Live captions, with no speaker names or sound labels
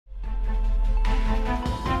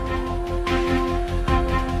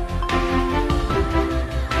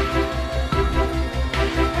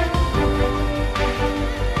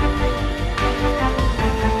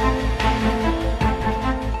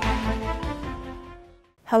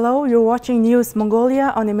Hello, you're watching News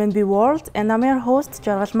Mongolia on MNB World, and I'm your host,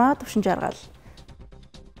 Jargashma Tufshinjargal.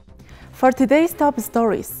 For today's top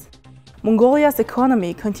stories, Mongolia's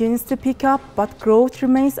economy continues to pick up, but growth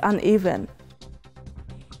remains uneven.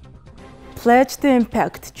 Pledge to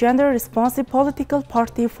Impact Gender-Responsive Political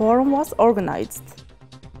Party Forum was organized.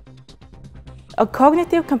 A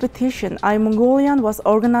cognitive competition, iMongolian, was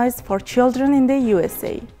organized for children in the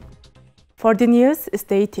USA. For the news,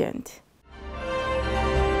 stay tuned.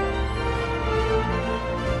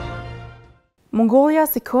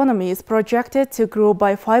 Mongolia's economy is projected to grow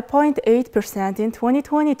by 5.8% in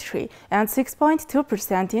 2023 and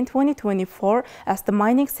 6.2% in 2024 as the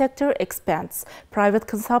mining sector expands, private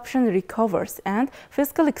consumption recovers, and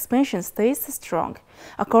fiscal expansion stays strong.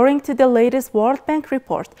 According to the latest World Bank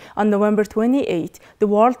report, on November 28, the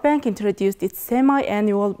World Bank introduced its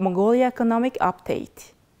semi-annual Mongolia economic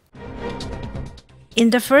update.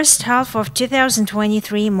 In the first half of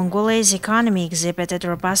 2023, Mongolia's economy exhibited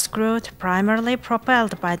robust growth, primarily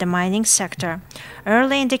propelled by the mining sector.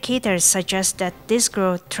 Early indicators suggest that this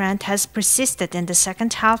growth trend has persisted in the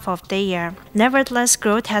second half of the year. Nevertheless,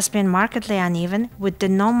 growth has been markedly uneven, with the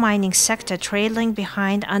non-mining sector trailing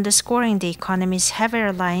behind, underscoring the economy's heavy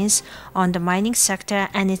reliance on the mining sector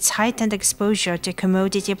and its heightened exposure to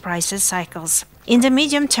commodity prices cycles. In the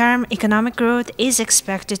medium term, economic growth is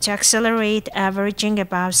expected to accelerate, averaging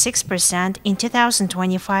about 6% in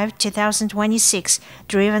 2025-2026,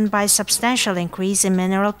 driven by a substantial increase in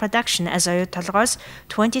mineral production, as Oyotalgos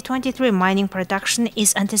 2023 mining production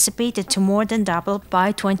is anticipated to more than double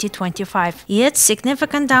by 2025. Yet,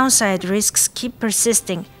 significant downside risks keep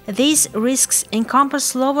persisting. These risks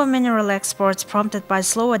encompass lower mineral exports prompted by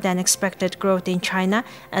slower than expected growth in China,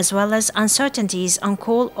 as well as uncertainties on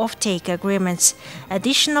coal offtake agreements.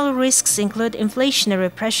 Additional risks include inflationary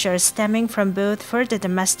pressures stemming from both further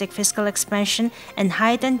domestic fiscal expansion and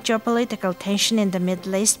heightened geopolitical tension in the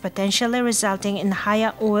Middle East, potentially resulting in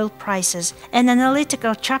higher oil prices. An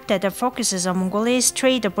analytical chapter that focuses on Mongolia's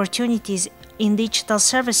trade opportunities in digital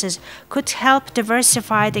services could help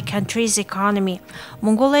diversify the country's economy.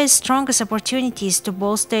 Mongolia's strongest opportunities to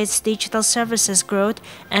bolster its digital services growth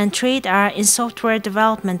and trade are in software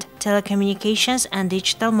development, telecommunications, and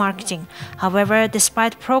digital marketing. However,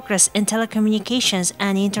 despite progress in telecommunications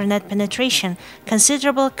and internet penetration,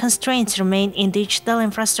 considerable constraints remain in digital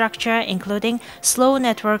infrastructure, including slow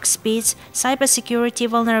network speeds, cybersecurity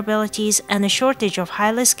vulnerabilities, and a shortage of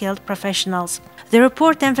highly skilled professionals. The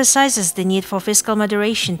report emphasizes the need for fiscal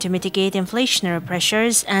moderation to mitigate inflationary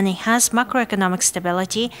pressures and enhance macroeconomic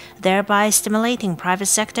stability, thereby stimulating private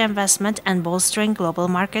sector investment and bolstering global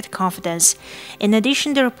market confidence. In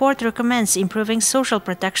addition, the report recommends improving social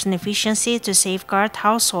protection efficiency to safeguard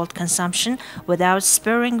household consumption without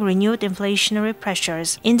spurring renewed inflationary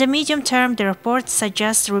pressures. In the medium term, the report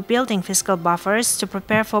suggests rebuilding fiscal buffers to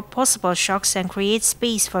prepare for possible shocks and create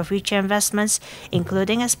space for future investments,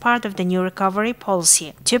 including as part of the new recovery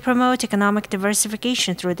policy. To promote economic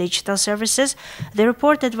diversification through digital services, the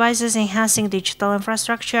report advises enhancing digital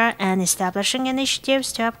infrastructure and establishing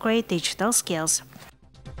initiatives to upgrade digital skills.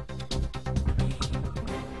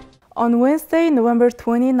 On Wednesday, November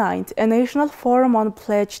 29th, a national forum on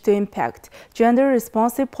Pledge to Impact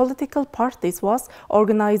Gender-Responsive Political Parties was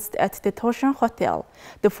organized at the Toshan Hotel.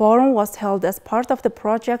 The forum was held as part of the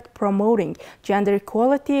project promoting gender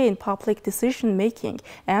equality in public decision-making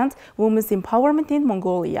and women's empowerment in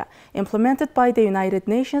Mongolia, implemented by the United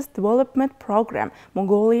Nations Development Program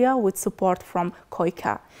Mongolia with support from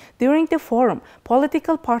KOICA. During the forum,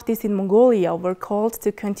 political parties in Mongolia were called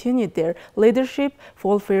to continue their leadership,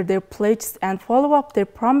 fulfill their pledges, and follow up their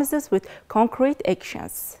promises with concrete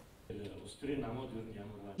actions.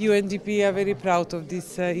 UNDP are very proud of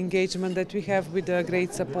this engagement that we have with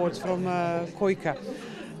great support from KOICA.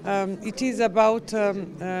 It is about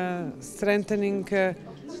strengthening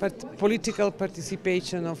political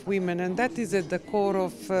participation of women, and that is at the core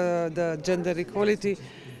of the gender equality,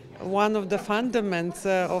 one of the fundamentals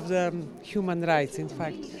of the human rights, in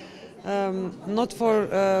fact. Not for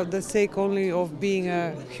the sake only of being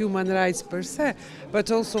a human rights per se, but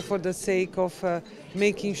also for the sake of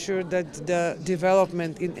making sure that the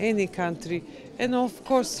development in any country, and of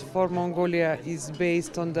course for Mongolia, is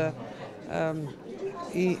based on the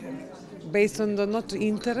not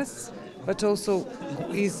interests, but also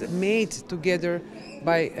is made together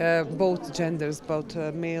by both genders, both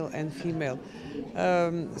male and female.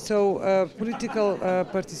 Political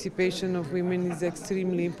participation of women is an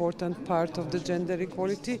extremely important part of the gender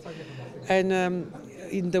equality, and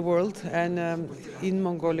in the world, and in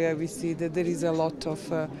Mongolia we see that there is a lot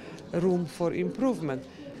of room for improvement.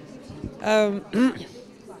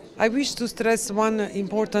 I wish to stress one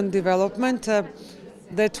important development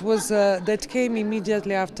that came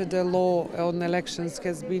immediately after the law on elections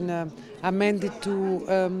has been amended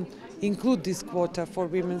to include this quota for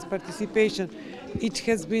women's participation. It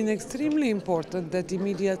has been extremely important that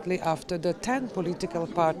immediately after the 10 political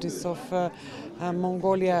parties of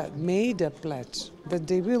Mongolia made a pledge that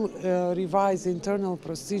they will revise internal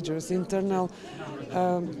procedures, internal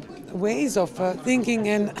ways of thinking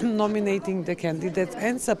and nominating the candidates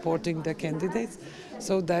and supporting the candidates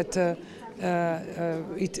so that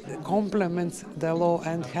it complements the law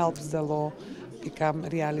and helps the law become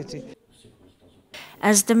reality.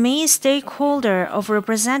 As the main stakeholder of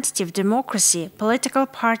representative democracy, political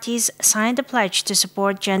parties signed a pledge to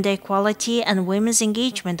support gender equality and women's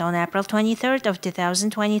engagement on April 23rd of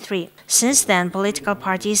 2023. Since then, political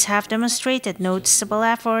parties have demonstrated noticeable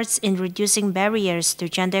efforts in reducing barriers to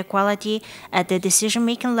gender equality at the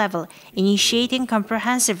decision-making level, initiating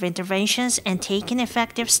comprehensive interventions and taking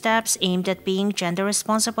effective steps aimed at being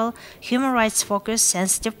gender-responsible, human rights-focused,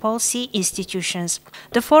 sensitive policy institutions.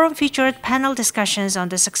 The forum featured panel discussions on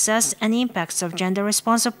the success and impacts of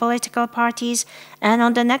gender-responsive political parties and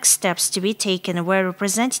on the next steps to be taken, where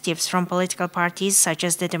representatives from political parties such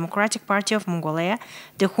as the Democratic Party of Mongolia,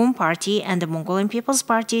 the Hun Party, and the Mongolian People's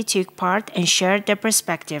Party took part and shared their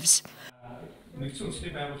perspectives.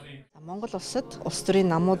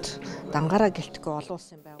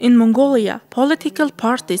 In Mongolia, political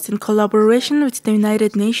parties in collaboration with the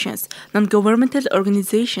United Nations, non-governmental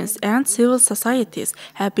organizations and civil societies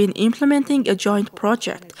have been implementing a joint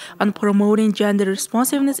project on promoting gender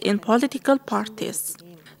responsiveness in political parties.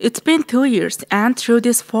 It's been 2 years, and through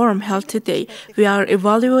this forum held today, we are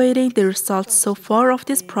evaluating the results so far of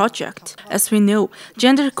this project. As we know,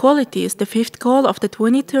 gender equality is the fifth goal of the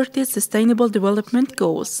 2030 Sustainable Development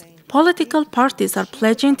Goals. Political parties are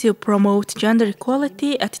pledging to promote gender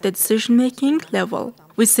equality at the decision-making level.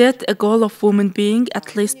 We set a goal of women being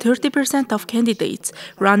at least 30% of candidates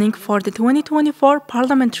running for the 2024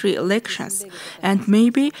 parliamentary elections, and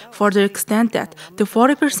maybe further extend that to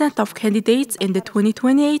 40% of candidates in the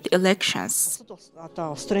 2028 elections.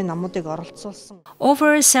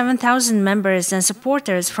 Over 7,000 members and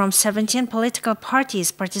supporters from 17 political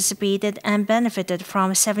parties participated and benefited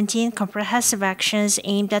from 17 comprehensive actions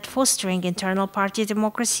aimed at fostering internal party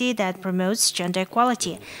democracy that promotes gender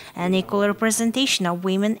equality and equal representation of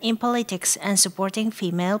women in politics and supporting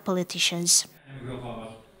female politicians.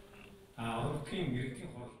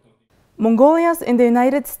 Mongolians in the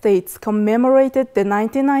United States commemorated the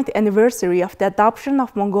 99th anniversary of the adoption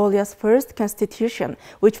of Mongolia's first constitution,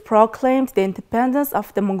 which proclaimed the independence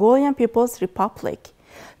of the Mongolian People's Republic.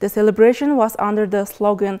 The celebration was under the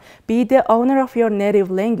slogan, "Be the owner of your native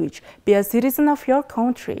language, be a citizen of your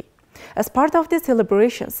country." As part of these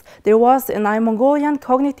celebrations, there was an Mongolian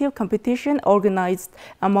cognitive competition organized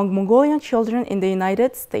among Mongolian children in the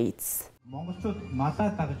United States.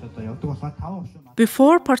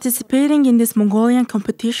 Before participating in this Mongolian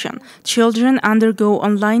competition, children undergo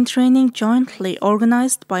online training jointly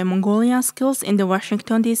organized by Mongolian schools in the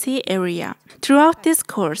Washington, D.C. area. Throughout this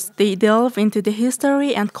course, they delve into the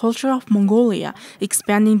history and culture of Mongolia,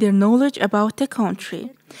 expanding their knowledge about the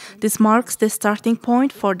country. This marks the starting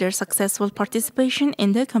point for their successful participation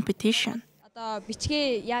in the competition.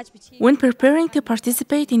 When preparing to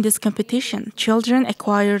participate in this competition, children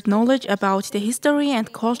acquired knowledge about the history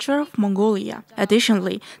and culture of Mongolia.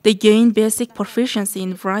 Additionally, they gained basic proficiency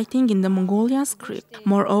in writing in the Mongolian script.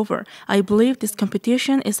 Moreover, I believe this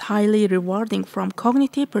competition is highly rewarding from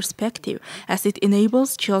cognitive perspective, as it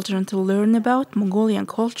enables children to learn about Mongolian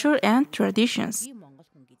culture and traditions.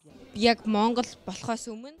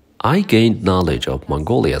 I gained knowledge of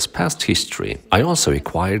Mongolia's past history. I also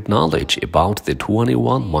acquired knowledge about the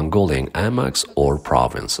 21 Mongolian emirats or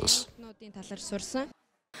provinces.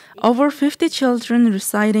 Over 50 children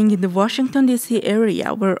residing in the Washington, D.C.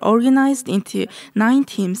 area were organized into 9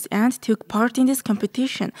 teams and took part in this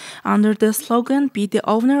competition under the slogan, "Be the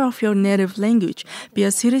owner of your native language, be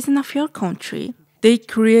a citizen of your country." They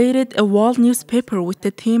created a wall newspaper with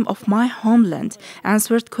the theme of "My Homeland,"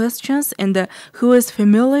 answered questions in the "Who is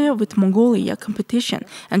Familiar with Mongolia" competition,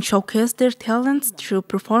 and showcased their talents through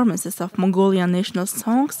performances of Mongolian national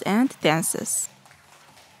songs and dances.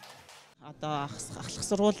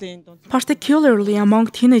 Particularly among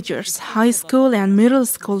teenagers, high school and middle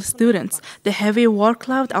school students, the heavy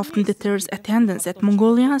workload often deters attendance at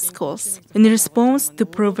Mongolian schools. In response, to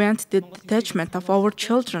prevent the detachment of our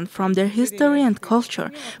children from their history and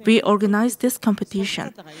culture, we organized this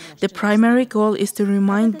competition. The primary goal is to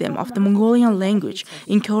remind them of the Mongolian language,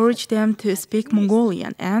 encourage them to speak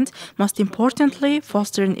Mongolian, and, most importantly,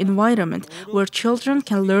 foster an environment where children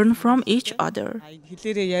can learn from each other.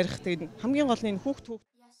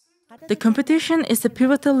 The competition is a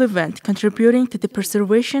pivotal event contributing to the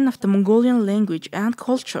preservation of the Mongolian language and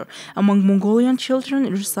culture among Mongolian children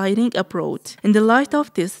residing abroad. In the light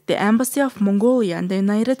of this, the Embassy of Mongolia and the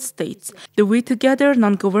United States, the We Together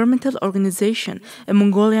non-governmental organization, a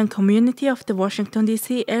Mongolian community of the Washington,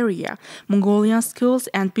 D.C. area, Mongolian schools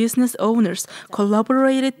and business owners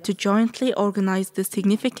collaborated to jointly organize this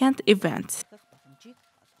significant event.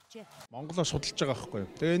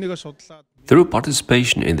 Through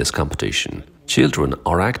participation in this competition, children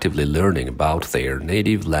are actively learning about their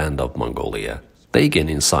native land of Mongolia. They gain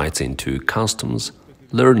insights into customs,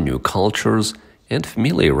 learn new cultures, and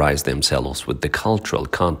familiarize themselves with the cultural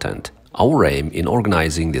content. Our aim in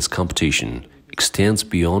organizing this competition extends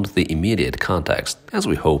beyond the immediate context, as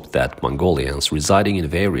we hope that Mongolians residing in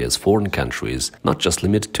various foreign countries, not just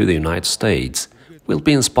limited to the United States, will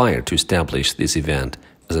be inspired to establish this event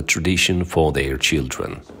as a tradition for their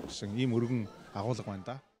children.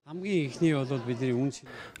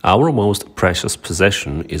 Our most precious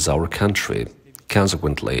possession is our country.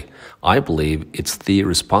 Consequently, I believe it's the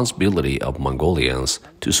responsibility of Mongolians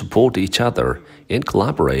to support each other and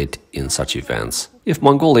collaborate in such events. If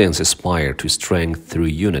Mongolians aspire to strength through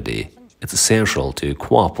unity, it's essential to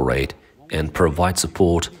cooperate and provide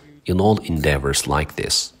support in all endeavors like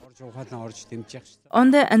this.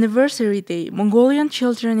 On the anniversary day, Mongolian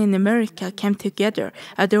children in America came together,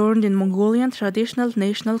 adorned in Mongolian traditional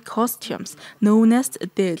national costumes, known as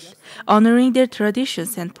dil, honoring their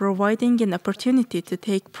traditions and providing an opportunity to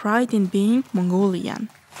take pride in being Mongolian.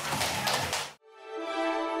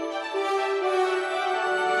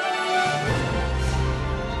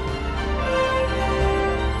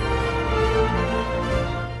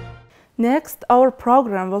 Next, our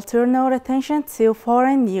program will turn our attention to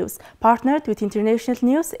foreign news, partnered with international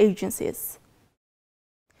news agencies.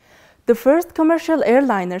 The first commercial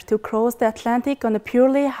airliner to cross the Atlantic on a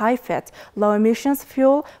purely high-fat, low-emissions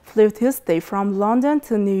fuel flew Tuesday from London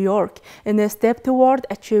to New York in a step toward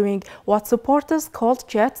achieving what supporters called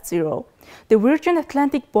Jet Zero. The Virgin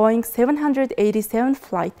Atlantic Boeing 787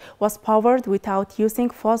 flight was powered without using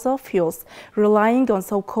fossil fuels, relying on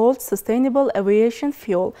so-called sustainable aviation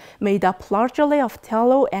fuel made up largely of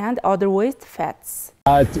tallow and other waste fats.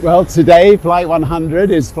 Well, today Flight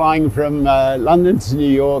 100 is flying from London to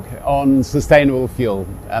New York on sustainable fuel,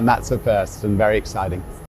 and that's a first and very exciting.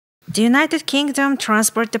 The United Kingdom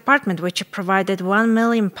Transport Department, which provided £1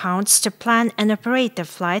 million to plan and operate the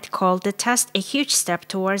flight, called the test a huge step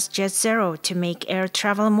towards Jet Zero to make air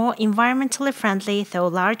travel more environmentally friendly, though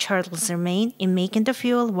large hurdles remain in making the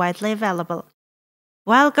fuel widely available.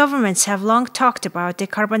 While governments have long talked about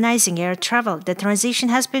decarbonizing air travel, the transition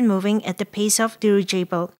has been moving at the pace of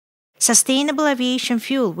dirigible. Sustainable aviation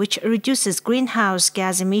fuel, which reduces greenhouse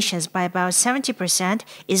gas emissions by about 70%,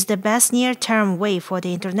 is the best near-term way for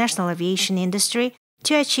the international aviation industry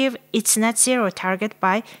to achieve its net zero target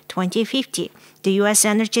by 2050, the U.S.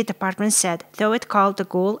 Energy Department said, though it called the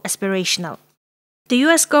goal aspirational. The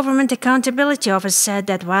U.S. Government Accountability Office said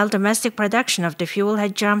that while domestic production of the fuel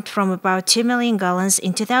had jumped from about 2 million gallons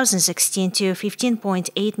in 2016 to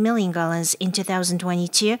 15.8 million gallons in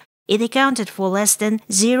 2022, it accounted for less than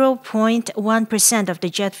 0.1% of the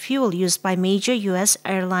jet fuel used by major U.S.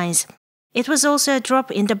 airlines. It was also a drop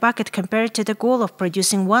in the bucket compared to the goal of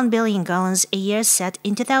producing 1 billion gallons a year set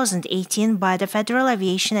in 2018 by the Federal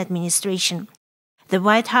Aviation Administration. The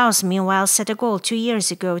White House, meanwhile, set a goal 2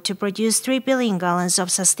 years ago to produce 3 billion gallons of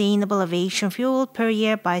sustainable aviation fuel per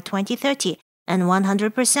year by 2030 and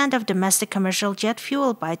 100% of domestic commercial jet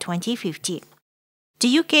fuel by 2050.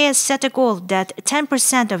 The UK has set a goal that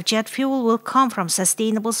 10% of jet fuel will come from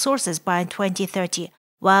sustainable sources by 2030.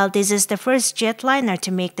 While this is the first jetliner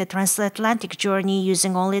to make the transatlantic journey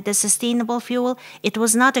using only the sustainable fuel, it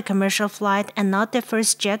was not a commercial flight and not the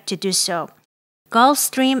first jet to do so.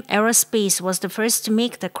 Gulfstream Aerospace was the first to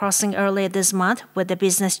make the crossing earlier this month with a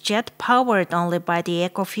business jet powered only by the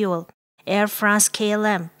eco-fuel. Air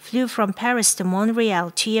France-KLM flew from Paris to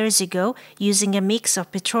Montreal 2 years ago using a mix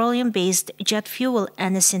of petroleum-based jet fuel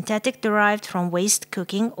and a synthetic derived from waste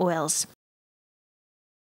cooking oils.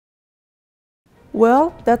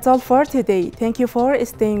 Well, that's all for today. Thank you for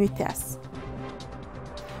staying with us.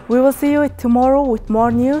 We will see you tomorrow with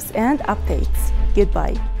more news and updates.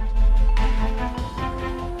 Goodbye.